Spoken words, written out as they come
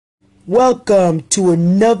Welcome to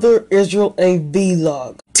another Israel A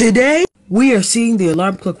vlog. Today, we are seeing the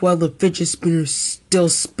alarm clock while the fidget spinner is still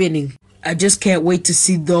spinning. I just can't wait to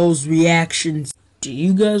see those reactions. Do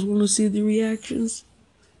you guys want to see the reactions?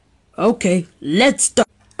 Okay, let's start.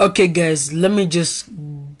 Okay guys, let me just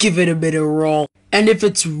give it a bit of roll. And if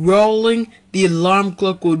it's rolling, the alarm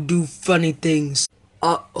clock will do funny things.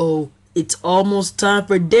 Uh-oh, it's almost time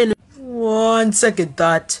for dinner. One second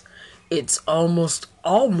thought. It's almost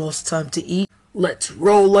time to eat. Let's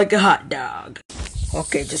roll like a hot dog.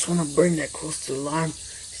 Okay, just want to bring that close to the alarm.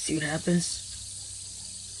 See what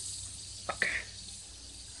happens.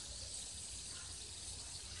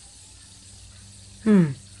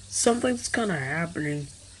 Okay. Something's kind of happening.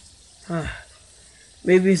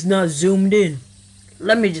 Maybe it's not zoomed in.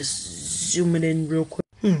 Let me just zoom it in real quick.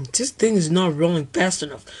 This thing is not rolling fast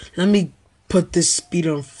enough. Let me put this speed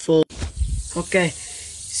on full. Okay,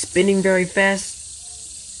 spinning very fast.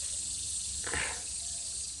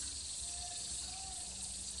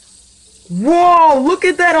 Whoa, look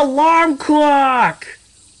at that alarm clock!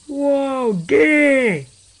 Whoa, dang!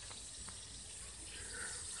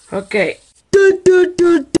 Okay.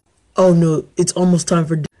 Oh no, it's almost time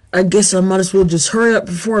for dinner. I guess I might as well just hurry up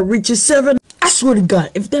before it reaches 7. I swear to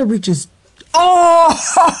God, if that reaches... Oh!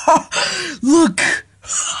 Look!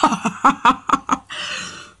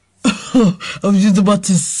 I was just about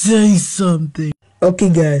to say something. Okay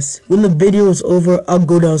guys, when the video is over, I'll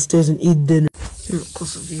go downstairs and eat dinner. Here,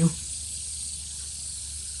 closer view.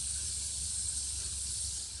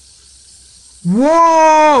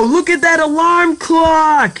 Whoa! Look at that alarm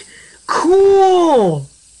clock! Cool!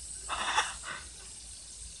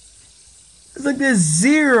 It's like the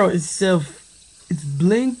zero itself. It's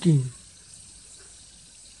blinking.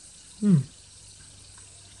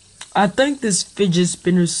 I think this fidget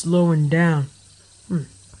spinner is slowing down.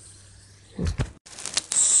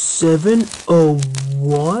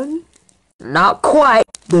 7:01? Not quite.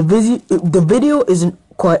 The video isn't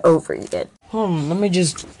quite over yet. Let me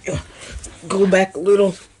just go back a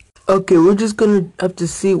little. Okay, we're just gonna have to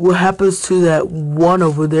see what happens to that one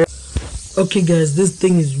over there. Okay guys, this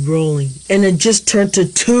thing is rolling. And it just turned to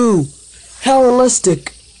 2. How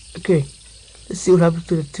realistic. Okay, let's see what happens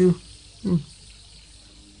to the 2.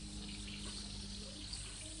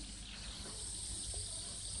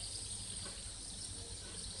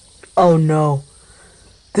 Oh no.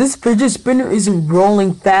 This fidget spinner isn't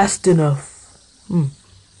rolling fast enough.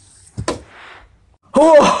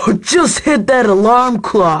 Oh, just hit that alarm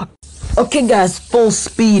clock. Okay guys, full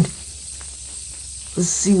speed. Let's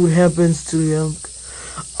see what happens to him.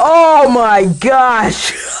 Oh my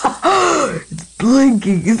gosh! It's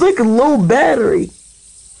blinking. It's like a low battery.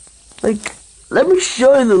 Like, let me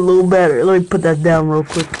show you the low battery. Let me put that down real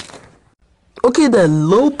quick. Okay, that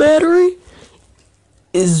low battery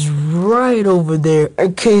is right over there.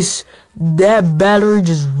 In case that battery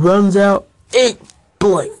just runs out, it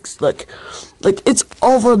blinks. Like it's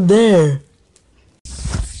over there.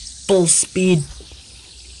 Full speed.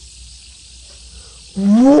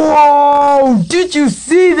 Whoa! Did you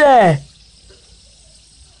see that?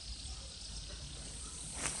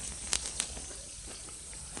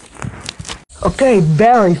 Okay,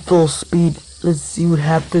 very full speed. Let's see what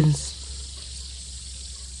happens.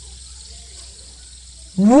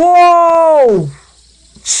 Whoa!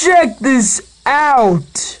 Check this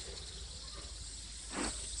out!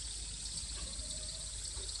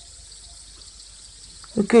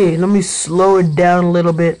 Okay, let me slow it down a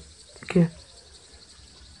little bit. Okay.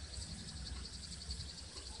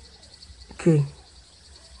 Okay.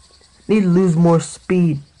 Need to lose more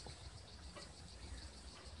speed.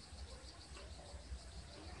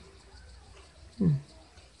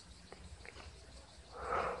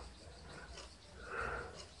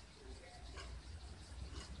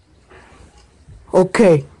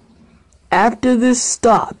 Okay. After this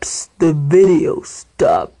stops, the video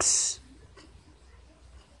stops.